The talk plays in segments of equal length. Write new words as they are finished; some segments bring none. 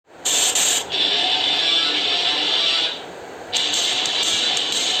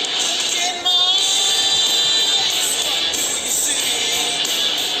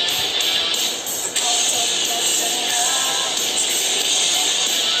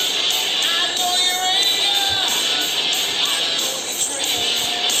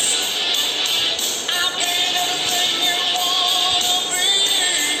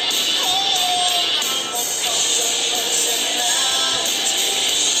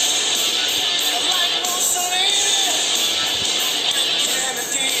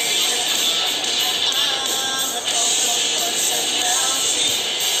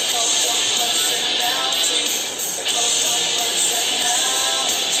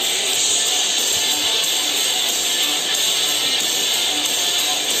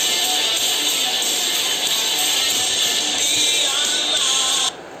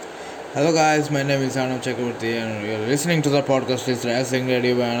Hello guys, my name is Arnav Chakraborty and you're listening to the podcast is Wrestling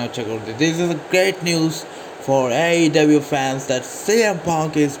Radio by Arnav Chakraborty. This is great news for AEW fans that CM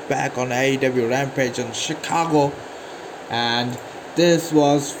Punk is back on AEW Rampage in Chicago, and this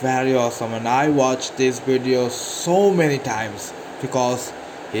was very awesome, and I watched this video so many times because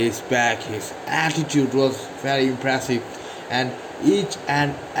he's back. His attitude was very impressive, and each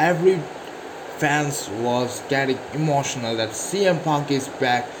and every fans was getting emotional that CM Punk is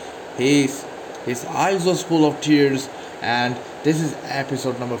back. His his eyes was full of tears, and this is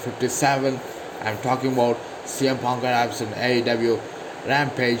episode number 57. I'm talking about CM Punk arrives in AEW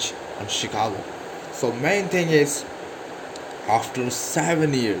Rampage on Chicago. So main thing is, after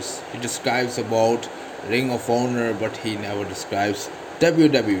 7 years, he describes about Ring of Honor, but he never describes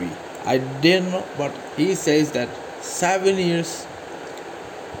WWE. I didn't know, but he says that 7 years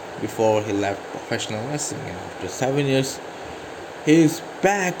before he left professional wrestling, and after 7 years, he is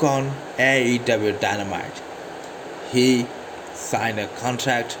back on AEW Dynamite. He signed a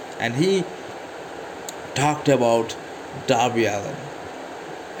contract and he talked about Darby Allin,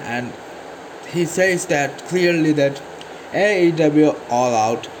 and he says that clearly that AEW All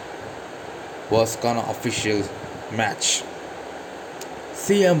Out was gonna official match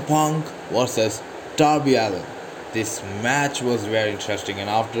CM Punk versus Darby Allin. This match was very interesting, and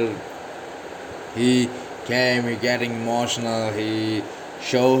after he came, he getting emotional. He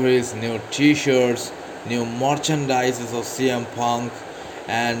showed his new T-shirts, new merchandises of CM Punk,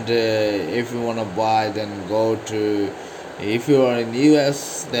 and if you wanna buy, then go to. If you are in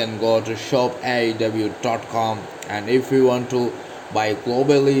US, then go to shopaew.com, and if you want to buy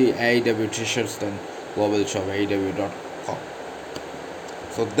globally AEW T-shirts, then global shopaew.com.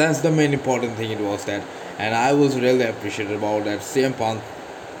 So that's the main important thing. It was that, and I was really appreciated about that CM Punk,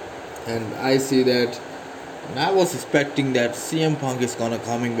 and I see that. And I was expecting that CM Punk is gonna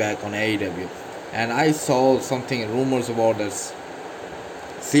coming back on AEW, and I saw something rumors about this.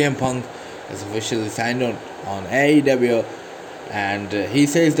 CM Punk is officially signed on AEW, and he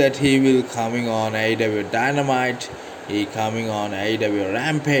says that he will coming on AEW Dynamite, he coming on AEW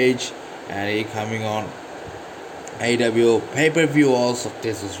Rampage, and he coming on AEW pay-per-view also.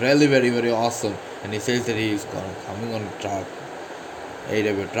 This is really very awesome, and he says that he is gonna coming on Dark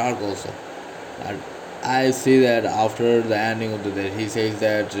AEW Dark also. And I see that after the ending of the day, he says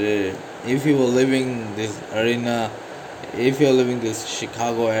that if you were living this arena, if you're living this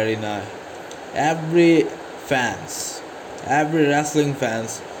Chicago arena, every fans, every wrestling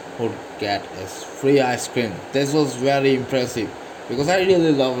fans would get a free ice cream. This was very impressive because I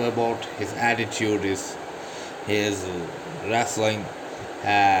really love about his attitude, his wrestling,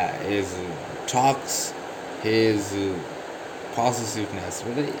 his talks, his possessiveness.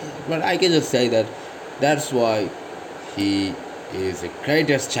 But I can just say that that's why he is the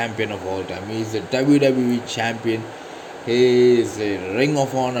greatest champion of all time. He is a WWE champion. He is a Ring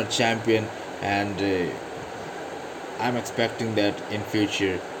of Honor champion, and I'm expecting that in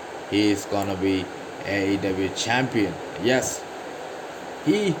future he is gonna be AEW champion. Yes,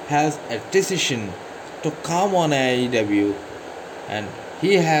 he has a decision to come on AEW, and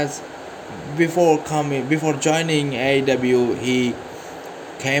he has before joining AEW, he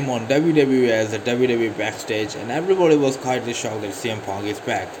came on WWE as a WWE backstage, and everybody was quite shocked that CM Punk is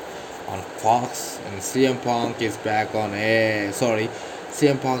back on Fox, and CM Punk is back on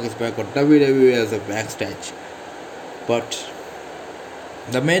CM Punk is back on WWE as a backstage. But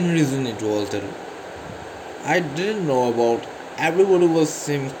the main reason it was that I didn't know about. Everybody was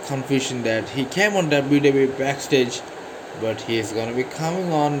in confusion that he came on WWE backstage, but he is gonna be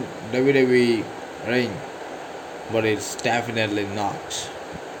coming on WWE ring, but it's definitely not.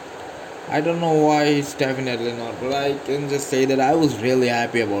 I don't know why it's definitely not, but I can just say that I was really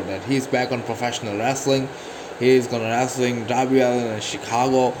happy about that. He's back on professional wrestling. He's gonna wrestling Darby Allin in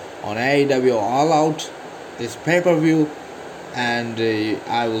Chicago on AEW All Out, this pay-per-view, and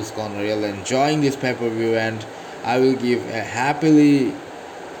I was gonna really enjoying this pay-per-view, and I will give a happily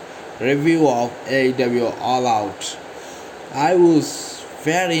review of AEW All Out. I was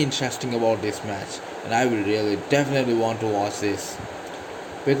very interesting about this match, and I will really definitely want to watch this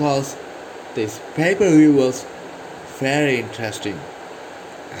because this pay-per-view was very interesting.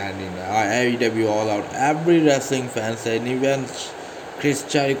 And in AEW All Out, every wrestling fan said, even Chris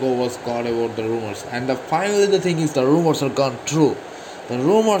Jericho was caught about the rumors. And finally, the thing is, the rumors are gone true. The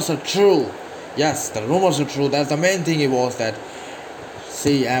rumors are true. Yes, the rumors are true. That's the main thing. It was that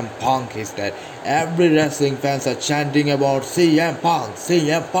CM Punk is that every wrestling fans are chanting about CM Punk,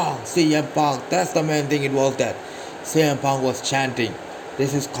 CM Punk, CM Punk. That's the main thing. It was that CM Punk was chanting.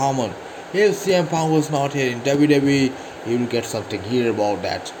 This is common. If CM Punk was not here in WWE, you will get something here about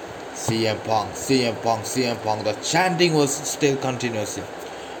that. CM Punk, CM Punk, CM Punk. The chanting was still continuous,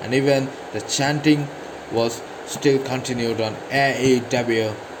 and even the chanting was still continued on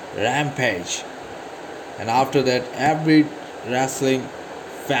AEW Rampage. And after that, every wrestling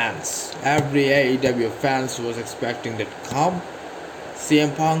every AEW fans was expecting that come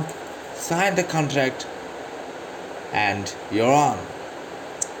CM Punk sign the contract and you're on.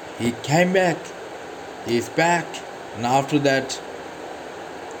 He came back, he's back, and after that,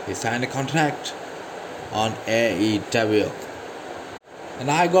 he signed a contract on AEW. And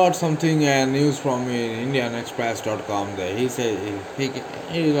I got something news from IndianExpress.com that he said he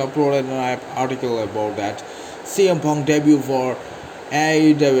uploaded an article about that CM Punk debut for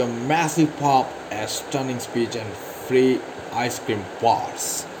AEW, massive pop, a stunning speech, and free ice cream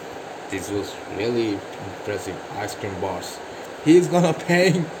bars. This was really impressive. Ice cream bars. He's gonna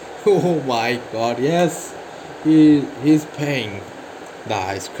pay. Oh my God! Yes, he's paying the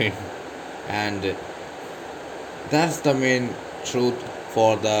ice cream, and that's the main truth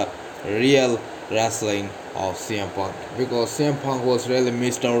for the real wrestling of CM Punk, because CM Punk was really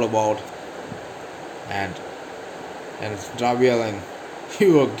missed out about, and Darby Allin,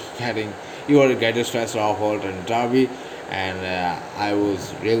 you were the greatest wrestler of all time, Darby, and I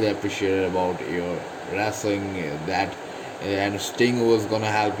was really appreciated about your wrestling that, and Sting was gonna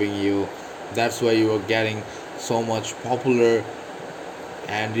helping you. That's why you were getting so much popular,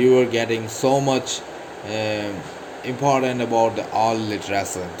 and you were getting so much important about the all elite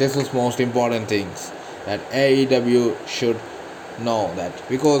wrestling. This is most important things that AEW should know, that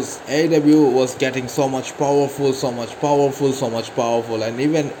because AEW was getting so much powerful, so much powerful, so much powerful, and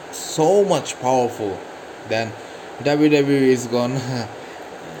even so much powerful, then WWE is gone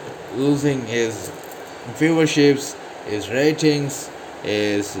losing his viewerships, his ratings,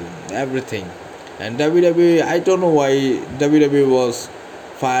 his everything. And WWE, I don't know why WWE was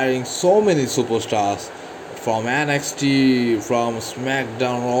firing so many superstars from NXT, from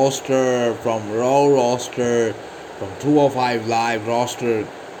SmackDown roster, from Raw roster, from 205 Live roster.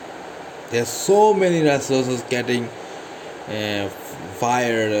 There's so many wrestlers is getting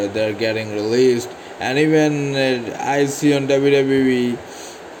fired, they're getting released, and even I see on WWE,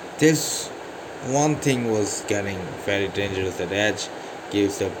 this one thing was getting very dangerous, that Edge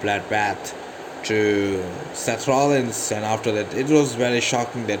gives a bloodbath to Seth Rollins, and after that it was very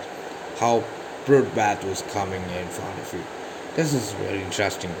shocking that how bloodbath was coming in front of you. This is very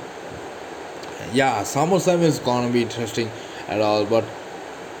interesting. Yeah, SummerSlam is gonna be interesting at all, but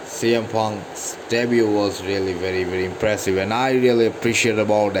CM Punk's debut was really very very impressive, and I really appreciate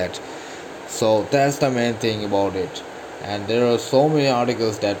about that. So that's the main thing about it. And there are so many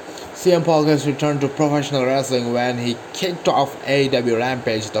articles that CM Punk has returned to professional wrestling when he kicked off AEW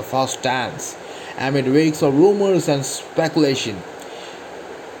Rampage, the first dance. Amid weeks of rumors and speculation,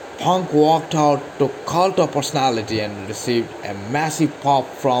 Punk walked out to cult of personality and received a massive pop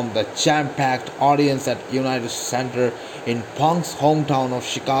from the jam-packed audience at United Center in Punk's hometown of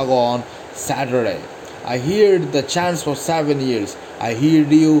Chicago on Saturday. I heard the chants for 7 years. I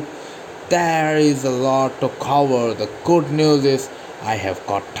heard you. There is a lot to cover. The good news is I have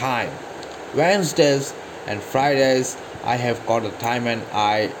got time. Wednesdays and Fridays I have got the time and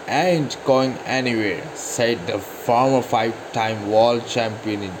I ain't going anywhere, said the former 5-time world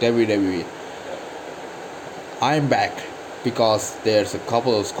champion in WWE. I'm back because there's a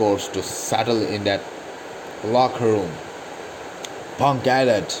couple of scores to settle in that locker room, Punk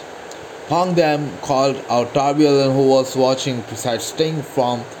added. Punk then called out Darby Allin, who was watching beside Sting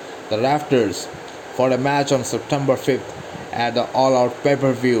from the rafters for the match on September 5th at the All Out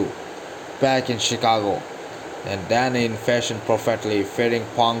pay-per-view back in Chicago. And then, in fashion perfectly fitting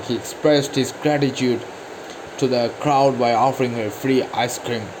Punk, he expressed his gratitude to the crowd by offering a free ice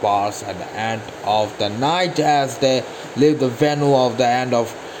cream bars at the end of the night as they leave the venue of the end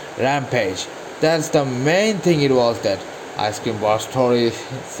of Rampage. That's the main thing, it was that ice cream bar story.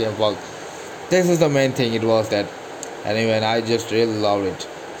 Simple. This is the main thing, it was that. And even I just really loved it.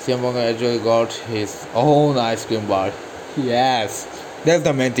 CM Punk actually got his own ice cream bar. Yes, that's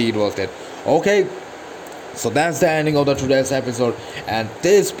the main thing, it was that. Okay, so that's the ending of the today's episode, and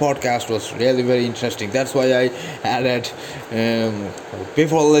this podcast was really very interesting. That's why I added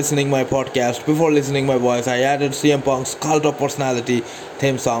before listening my podcast, before listening my voice, I added CM Punk's Cult of Personality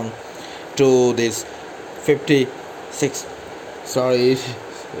theme song to this 56. Sorry,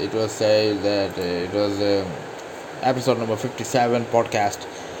 it was said that it was episode number 57 podcast.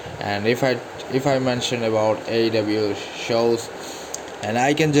 And if I mention about AEW shows, and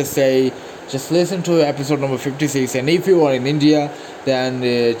I can just say, just listen to episode number 56. And if you are in India, then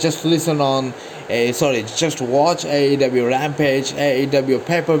just listen on just watch AEW Rampage, AEW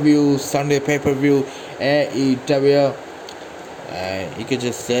pay-per-view, Sunday pay-per-view, AEW, you could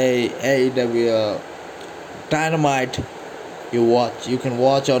just say AEW Dynamite. You can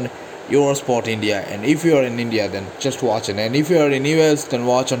watch on Eurosport India, and if you are in India, then just watch it, and if you are in US, then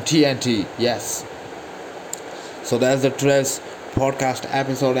watch on TNT. Yes. So that's the today's podcast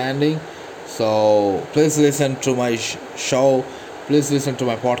episode ending. So please listen to my show. Please listen to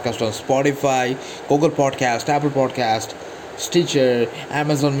my podcast on Spotify, Google Podcast, Apple Podcast, Stitcher,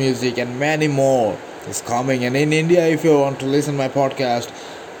 Amazon Music, and many more is coming. And in India, if you want to listen my podcast,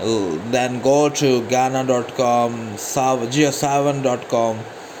 then go to Ghana.com, Geo7.com,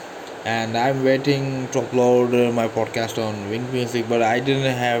 and I'm waiting to upload my podcast on Wink Music, but I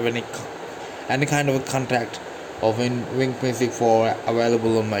didn't have any kind of a contact of Wink Music for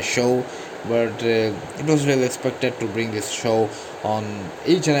available on my show. But it was really expected to bring this show on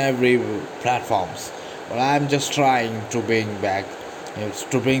each and every platforms. But I'm just trying to bring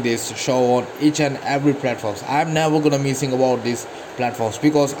this show on each and every platforms. I'm never gonna missing about these platforms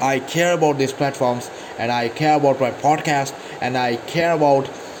because I care about these platforms, and I care about my podcast, and I care about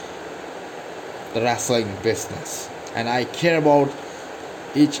the wrestling business, and I care about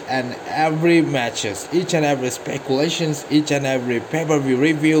each and every matches, each and every speculations, each and every pay-per-view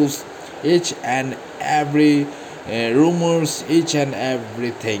reviews, each and every rumors, each and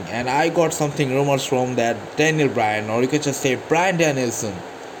everything. And I got something rumors from that Daniel Bryan, or you could just say Bryan Danielson,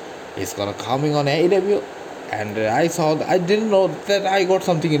 is gonna coming on AEW. And I didn't know that I got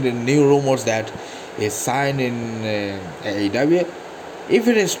something in the new rumors that is signed in AEW. If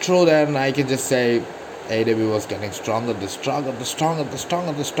it is true, then I can just say AEW was getting stronger.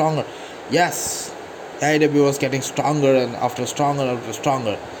 Yes, AEW was getting stronger and after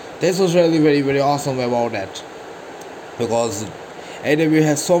stronger. This was really very, very awesome about that, because AEW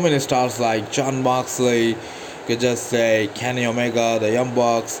has so many stars like John Moxley, you could just say Kenny Omega, the Young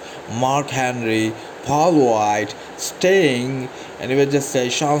Bucks, Mark Henry, Paul White, Sting, and even just say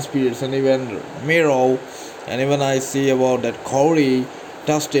Sean Spears, and even Miro, and even I see about that Corey,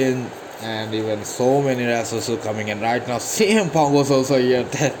 Dustin, and even so many wrestlers are coming. And right now CM Punk was also here.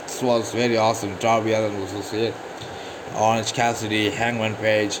 That was very awesome. Darby Allin was also here, Orange Cassidy, Hangman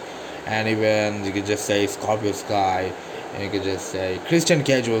Page, and even you could just say Scorpio Sky, and you could just say Christian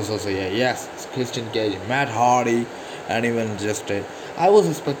Cage was also here. Yes, Christian Cage, Matt Hardy, and even just I was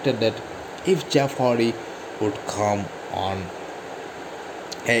expected that if Jeff Hardy would come on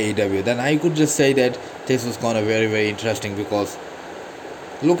AEW, then I could just say that this was gonna very, very interesting, because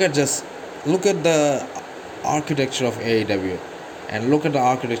look at the architecture of AEW and look at the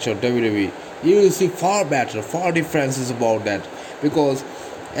architecture of WWE. You will see far differences about that, because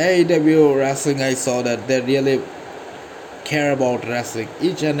AEW wrestling, I saw that they really care about wrestling.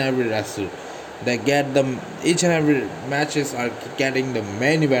 Each and every wrestler, they get them. Each and every matches are getting the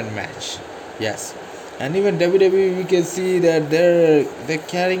main event match. Yes, and even WWE, we can see that they're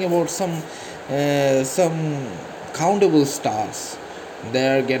caring about some countable stars.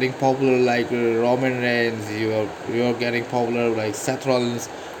 They're getting popular like Roman Reigns. You're getting popular like Seth Rollins.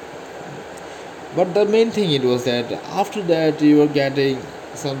 But the main thing it was that after that you were getting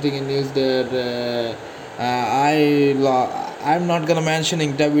something in news that I'm not gonna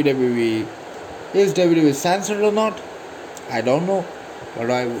mentioning WWE. Is WWE censored or not? I don't know, but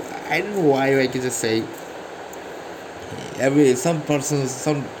I don't know why I can just say some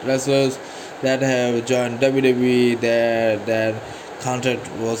wrestlers that have joined WWE, their contract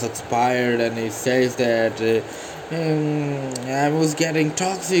was expired, and he says that I was getting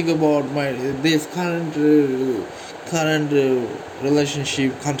toxic about this current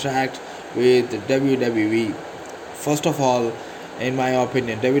relationship contract with WWE. First of all, in my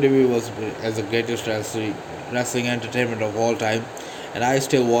opinion, WWE was as the greatest wrestling entertainment of all time, and I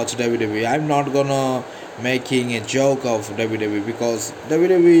still watch WWE. I'm not gonna making a joke of WWE, because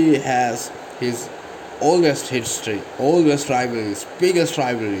WWE has his oldest history, oldest rivalries, biggest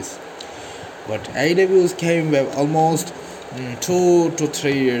rivalries. But AEW came with almost 2 to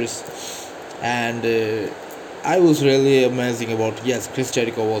 3 years, and I was really amazing about. Yes, Chris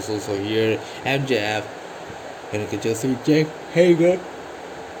Jericho was also here, MJF, and you can just see Jake Hager,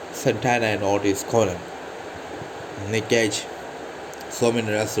 Santana, and Otis Conan, Nick Cage, so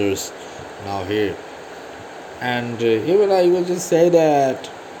many wrestlers now here. And even I will just say that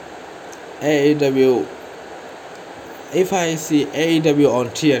AEW, if I see AEW on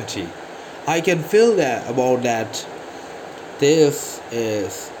TNT, I can feel that about that this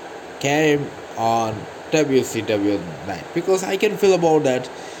is came on WCW night, because I can feel about that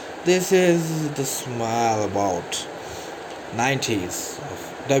this is the smile about 90s of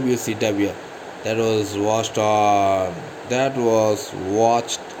WCW, that was watched on that was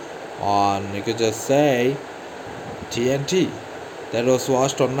watched on, you could just say, TNT. That was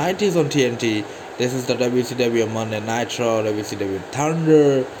watched on 90s on TNT. This is the WCW Monday Nitro, WCW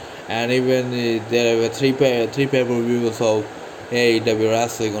Thunder, and even there were three pay per views of AEW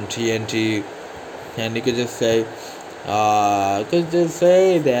wrestling on TNT. And you could just say that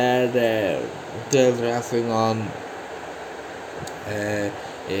there's wrestling on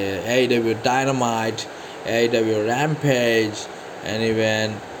AEW Dynamite, AEW Rampage, and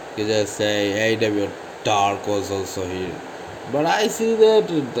even you just say AEW Dark was also here. But I see that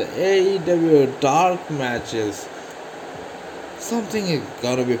the AEW Dark matches, something is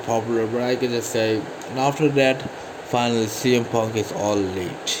gonna be popular. But I can just say, and after that, finally CM Punk is all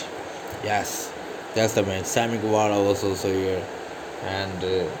elite. Yes, that's the man. Sammy Guevara was also here, and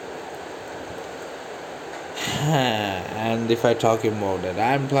and if I talk about that,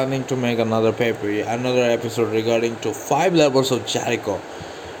 I'm planning to make another episode regarding to 5 levels of Jericho,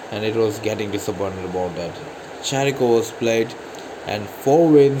 and it was getting disappointed about that. Jericho was played, and 4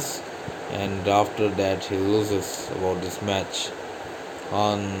 wins, and after that he loses about this match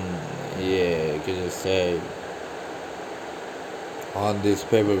on, yeah, you can just say, on this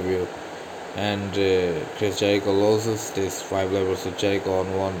pay per view, and Chris Jericho loses this 5 levels of Jericho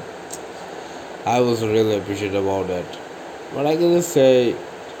on one. I was really appreciative about that. But I can just say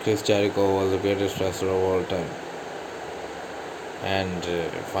Chris Jericho was the greatest wrestler of all time. And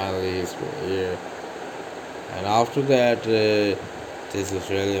finally he's here. And after that, this is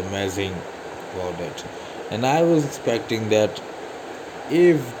really amazing about that. And I was expecting that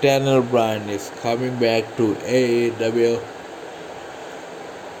if Daniel Bryan is coming back to AEW,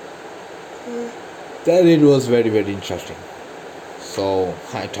 then it was very, very interesting. So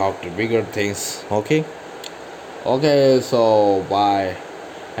I talked bigger things. Okay, so bye.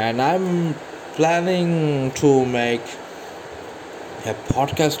 And I'm planning to make a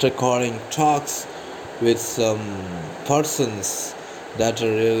podcast recording talks with some persons that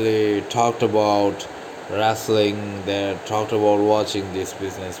really talked about wrestling, that talked about watching this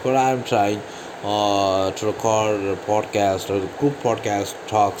business. But I'm trying to record a podcast or group podcast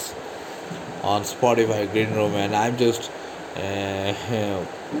talks on Spotify Green Room, and I'm just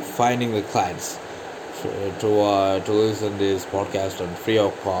finding the clients to listen this podcast on free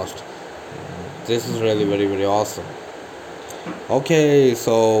of cost. This is really very, very awesome. Okay,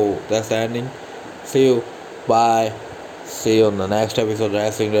 so that's the ending. See you. Bye. See you on the next episode of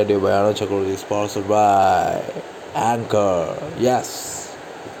Wrestling Radio by Arnold Chakravarti, sponsored by Anchor. Yes.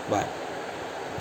 Bye.